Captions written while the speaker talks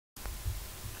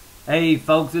Hey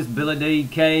folks, it's Billy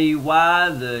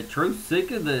DKY, the truth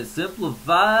seeker that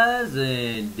simplifies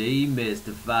and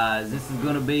demystifies. This is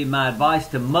going to be my advice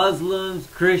to Muslims,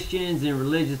 Christians, and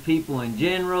religious people in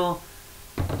general.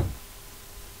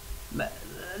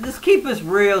 Just keep this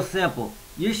real simple.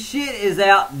 Your shit is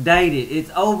outdated. It's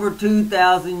over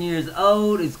 2,000 years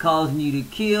old. It's causing you to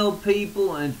kill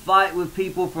people and fight with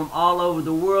people from all over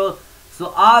the world.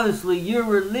 So obviously your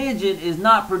religion is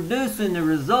not producing the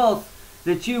results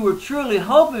that you were truly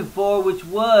hoping for, which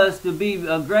was to be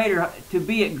at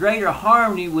greater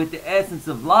harmony with the essence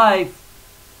of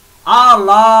life.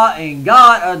 Allah and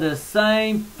God are the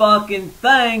same fucking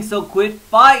thing, so quit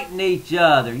fighting each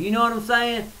other. You know what I'm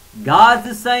saying? God's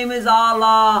the same as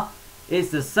Allah.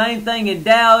 It's the same thing in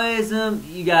Taoism.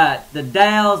 You got the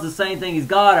Tao's the same thing as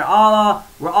God or Allah.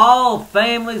 We're all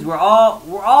families. We're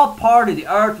all part of the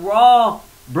earth. We're all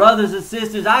brothers and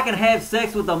sisters. I can have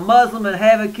sex with a Muslim and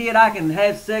have a kid. I can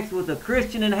have sex with a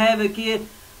Christian and have a kid.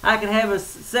 I can have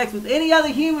sex with any other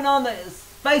human on the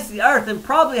face of the earth and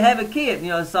probably have a kid. You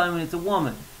know, when it's a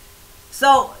woman.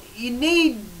 So you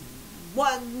need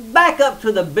back up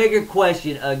to the bigger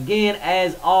question again,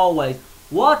 as always.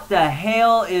 What the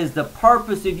hell is the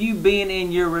purpose of you being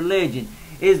in your religion?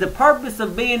 Is the purpose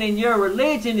of being in your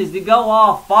religion is to go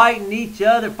off fighting each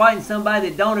other, fighting somebody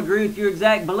that don't agree with your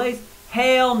exact beliefs?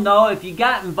 Hell no. If you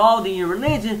got involved in your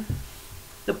religion,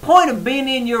 the point of being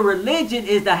in your religion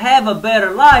is to have a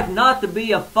better life, not to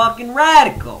be a fucking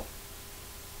radical.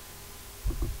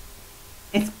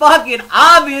 It's fucking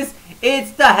obvious.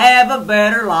 It's to have a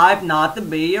better life, not to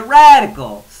be a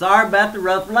radical. Sorry about the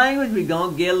rough language. We're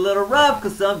going to get a little rough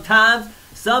because sometimes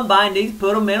somebody needs to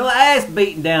put a mental ass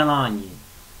beating down on you.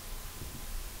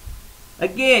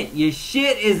 Again, your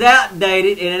shit is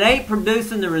outdated and it ain't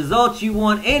producing the results you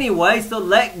want anyway, so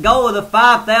let go of the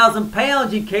 5,000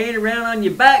 pounds you carried around on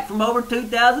your back from over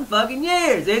 2,000 fucking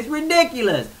years. It's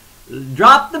ridiculous.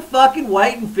 Drop the fucking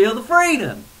weight and feel the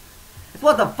freedom. That's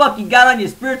what the fuck you got on your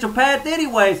spiritual path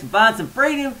anyway, so find some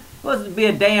freedom. It wasn't to be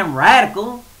a damn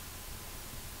radical.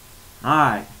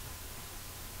 Alright.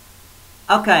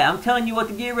 Okay, I'm telling you what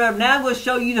to get rid of. Now I'm going to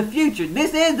show you the future.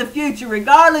 This is the future,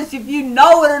 regardless if you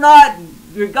know it or not.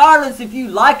 Regardless if you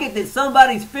like it that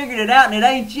somebody's figured it out and it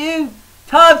ain't you.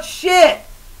 Tough shit.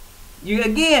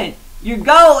 Again, your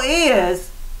goal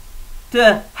is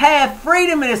to have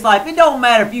freedom in this life. It don't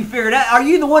matter if you figured out. Are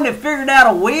you the one that figured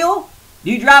out a wheel?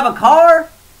 Do you drive a car?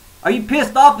 Are you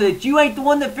pissed off that you ain't the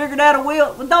one that figured out a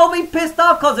wheel? Well, don't be pissed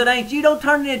off because it ain't you. Don't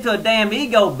turn it into a damn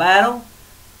ego battle.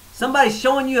 Somebody's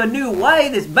showing you a new way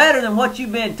that's better than what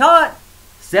you've been taught.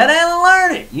 Sit down and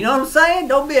learn it. You know what I'm saying?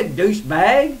 Don't be a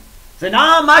douchebag. Say,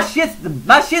 nah, my shit's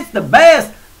the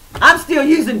best. I'm still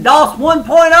using DOS 1.0.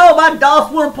 My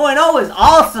DOS 1.0 is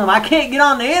awesome. I can't get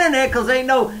on the internet because ain't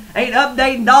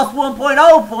updating DOS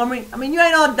 1.0 for me. I mean, you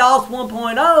ain't on DOS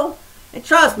 1.0. And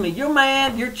trust me, your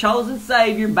man, your chosen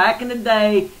savior back in the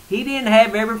day, he didn't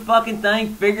have every fucking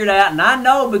thing figured out. And I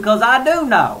know because I do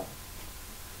know.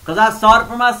 Because I saw it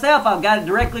for myself. I've got it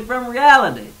directly from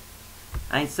reality.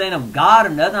 I ain't saying I'm God or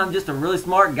nothing. I'm just a really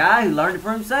smart guy who learned it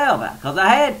for himself. Because I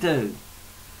had to.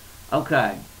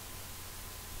 Okay.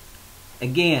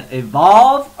 Again,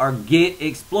 evolve or get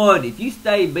exploited. If you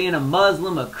stay being a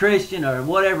Muslim, a Christian, or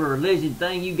whatever religion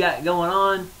thing you got going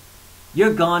on,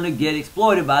 you're going to get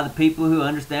exploited by the people who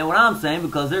understand what I'm saying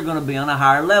because they're going to be on a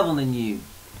higher level than you.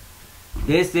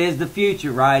 This is the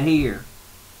future right here.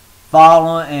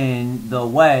 Following the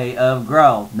way of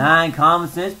growth. 9 common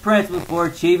sense principles for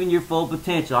achieving your full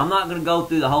potential. I'm not going to go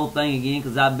through the whole thing again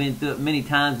because I've been through it many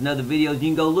times in other videos. You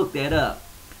can go look that up.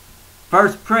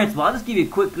 First principle. I'll just give you a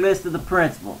quick list of the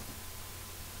principles.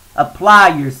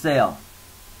 Apply yourself.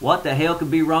 What the hell could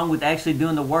be wrong with actually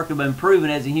doing the work of improving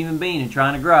as a human being and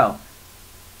trying to grow?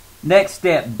 Next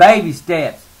step. Baby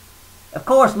steps. Of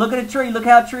course, look at a tree. Look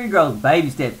how a tree grows.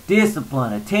 Baby steps.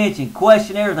 Discipline, attention,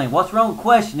 question everything. What's wrong with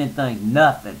questioning things?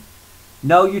 Nothing.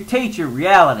 Know your teacher,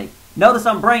 reality. Notice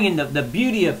I'm bringing the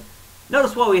beauty of...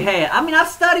 Notice what we had. I mean, I've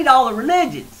studied all the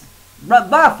religions.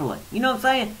 Roughly. You know what I'm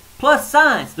saying? Plus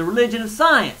science, the religion of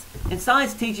science. And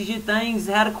science teaches you things,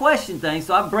 how to question things.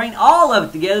 So I bring all of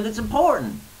it together that's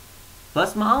important.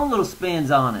 Plus my own little spins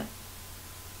on it.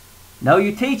 Know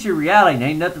your teacher, reality. There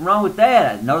ain't nothing wrong with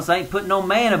that. Notice I ain't putting no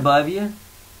man above you.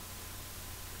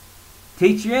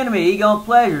 Teach your enemy, ego and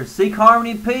pleasure. Seek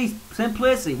harmony and peace,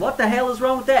 simplicity. What the hell is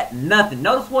wrong with that? Nothing.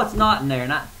 Notice what's not in there.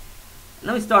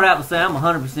 Let me start out by saying I'm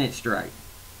 100% straight.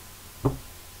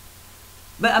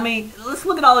 But, I mean, let's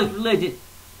look at all these religions.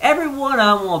 Every one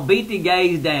of them will beat the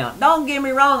gays down. Don't get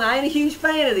me wrong, I ain't a huge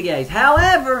fan of the gays.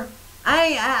 However,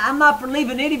 I'm not for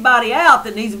leaving anybody out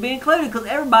that needs to be included, because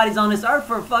everybody's on this earth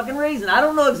for a fucking reason. I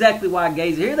don't know exactly why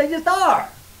gays are here. They just are.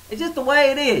 It's just the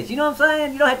way it is. You know what I'm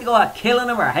saying? You don't have to go out killing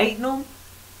them or hating them.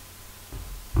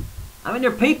 I mean,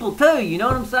 they're people too. You know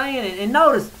what I'm saying? And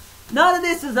notice, none of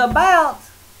this is about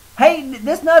hating.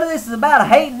 None of this is about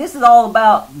hating. This is all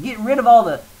about getting rid of all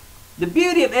the... The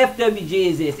beauty of FWG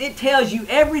is this. It tells you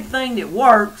everything that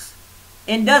works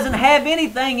and doesn't have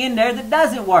anything in there that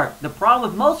doesn't work. The problem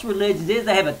with most religions is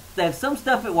they have some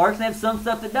stuff that works and they have some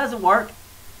stuff that doesn't work.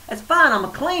 That's fine. I'm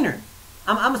a cleaner.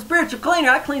 I'm a spiritual cleaner.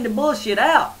 I clean the bullshit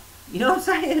out. You know what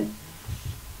I'm saying?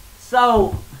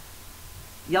 So,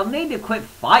 y'all need to quit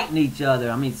fighting each other.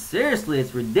 I mean, seriously,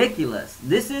 it's ridiculous.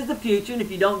 This is the future, and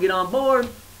if you don't get on board,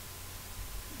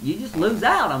 you just lose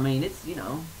out. I mean, it's, you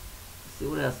know... See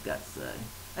what else got to say.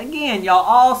 Again, y'all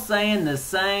all saying the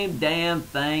same damn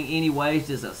thing anyway. It's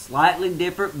just a slightly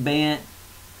different bent.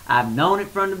 I've known it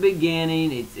from the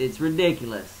beginning. It's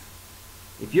ridiculous.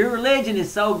 If your religion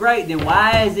is so great, then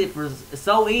why is it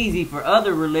so easy for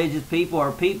other religious people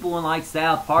or people in like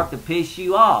South Park to piss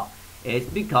you off? It's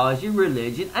because your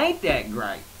religion ain't that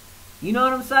great. You know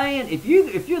what I'm saying? If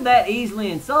you're that easily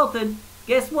insulted,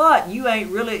 guess what? You ain't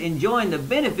really enjoying the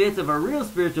benefits of a real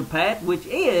spiritual path, which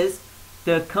is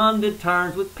to come to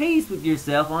terms with peace with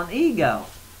yourself on ego.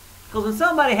 Because when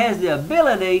somebody has the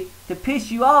ability to piss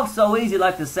you off so easy,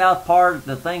 like the South Park,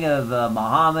 the thing of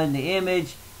Muhammad and the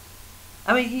image,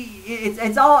 I mean,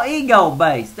 it's all ego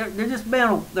based.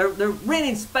 They're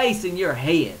renting space in your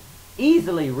head,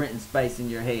 easily renting space in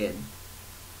your head.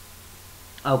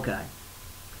 Okay.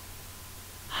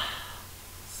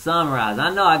 Summarize.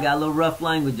 I know I got a little rough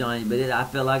language on you, but I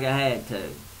felt like I had to.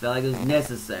 Felt like it was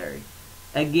necessary.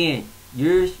 Again.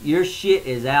 Your shit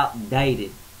is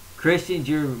outdated. Christians,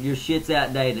 your shit's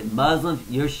outdated.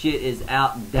 Muslims, your shit is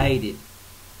outdated.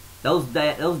 Those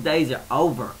days are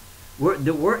over.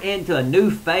 We're into a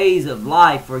new phase of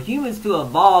life. For humans to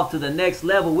evolve to the next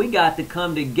level, we got to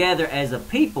come together as a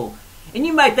people. And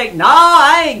you may think, no,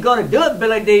 I ain't going to do it,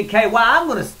 Billy DKY. I'm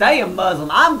going to stay a Muslim.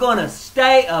 I'm going to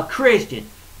stay a Christian.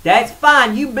 That's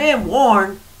fine. You've been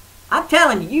warned. I'm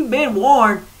telling you, you've been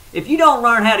warned. If you don't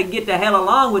learn how to get the hell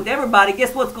along with everybody,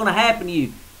 guess what's going to happen to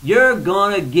you? You're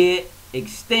going to get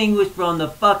extinguished from the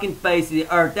fucking face of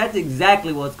the earth. That's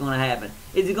exactly what's going to happen.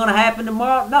 Is it going to happen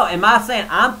tomorrow? No. Am I saying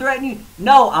I'm threatening you?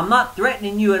 No, I'm not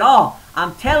threatening you at all.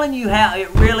 I'm telling you how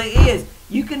it really is.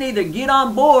 You can either get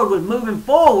on board with moving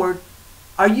forward,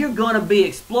 or you're going to be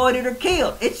exploited or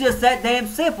killed. It's just that damn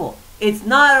simple. It's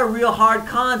not a real hard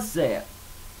concept.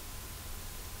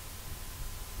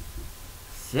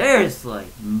 Seriously,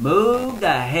 move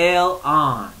the hell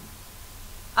on.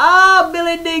 Ah,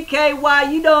 Billy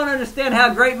DKY, you don't understand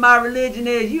how great my religion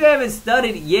is. You haven't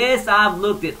studied it. Yes, I've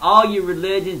looked at all your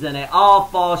religions and they all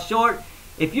fall short.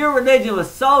 If your religion was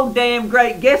so damn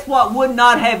great, guess what would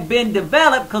not have been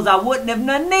developed, because I wouldn't have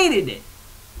needed it.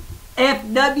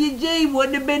 FWG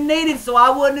wouldn't have been needed, so I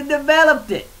wouldn't have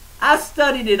developed it. I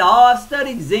studied it all. I've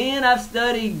studied Zen, I've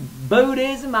studied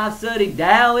Buddhism, I've studied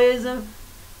Taoism.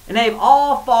 And they've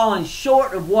all fallen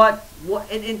short of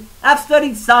and I've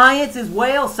studied science as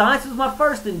well. Science was my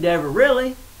first endeavor,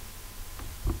 really.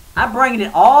 I'm bringing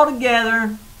it all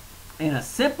together in a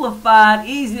simplified,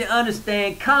 easy to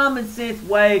understand, common sense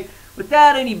way,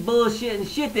 without any bullshit and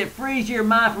shit that frees your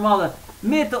mind from all the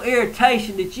mental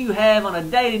irritation that you have on a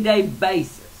day-to-day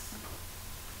basis.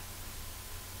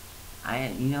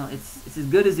 It's as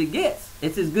good as it gets.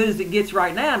 It's as good as it gets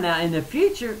right now. Now, in the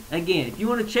future, again, if you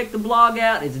want to check the blog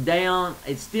out, it's down.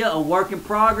 It's still a work in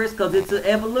progress because it's an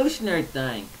evolutionary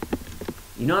thing.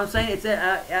 You know what I'm saying?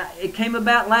 It came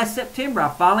about last September. I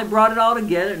finally brought it all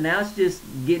together. Now it's just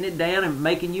getting it down and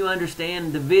making you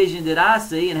understand the vision that I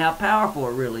see and how powerful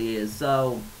it really is.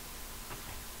 So,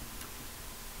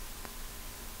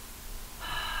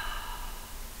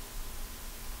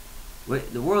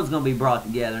 the world's going to be brought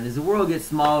together, and as the world gets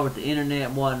smaller with the internet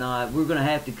and whatnot, we're going to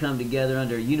have to come together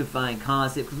under a unifying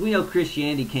concept, because we know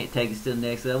Christianity can't take us to the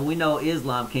next level. We know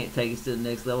Islam can't take us to the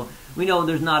next level. We know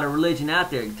there's not a religion out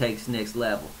there that can take us to the next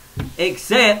level,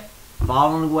 except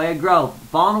following the way of growth.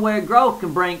 Following the way of growth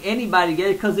can bring anybody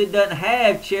together, because it doesn't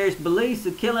have cherished beliefs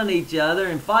of killing each other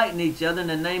and fighting each other in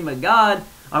the name of God,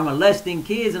 or molesting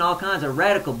kids and all kinds of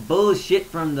radical bullshit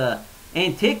from the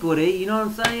antiquity. You know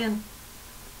what I'm saying?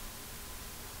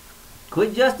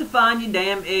 Quit justifying your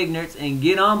damn ignorance and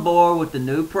get on board with the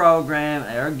new program,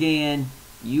 or again,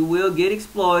 you will get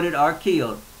exploited or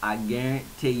killed. I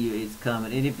guarantee you it's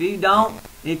coming. And if you don't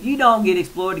get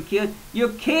exploited or killed, your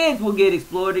kids will get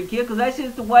exploited or killed, because that's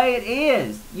just the way it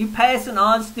is. You passing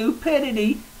on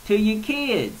stupidity to your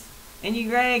kids. and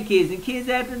your grandkids and kids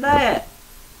after that.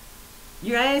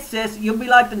 Your ancestors, you'll be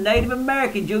like the Native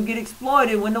Americans. You'll get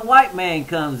exploited when the white man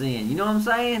comes in. You know what I'm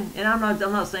saying? And I'm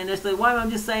not saying necessarily white man.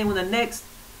 I'm just saying when the next,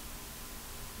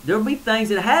 there'll be things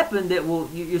that happen that will,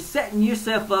 you're setting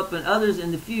yourself up and others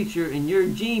in the future, and your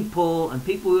gene pool and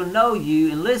people who know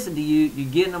you and listen to you,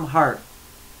 you're getting them hurt.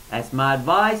 That's my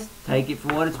advice. Take it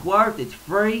for what it's worth. It's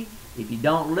free. If you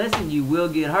don't listen, you will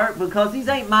get hurt, because these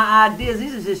ain't my ideas.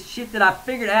 These are just shit that I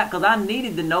figured out because I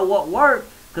needed to know what worked,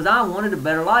 because I wanted a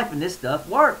better life, and this stuff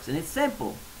works, and it's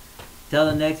simple. Till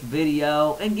the next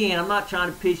video. Again, I'm not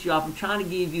trying to piss you off. I'm trying to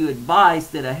give you advice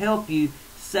that'll help you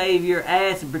save your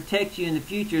ass and protect you in the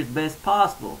future as best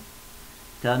possible.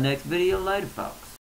 Till the next video. Later, folks.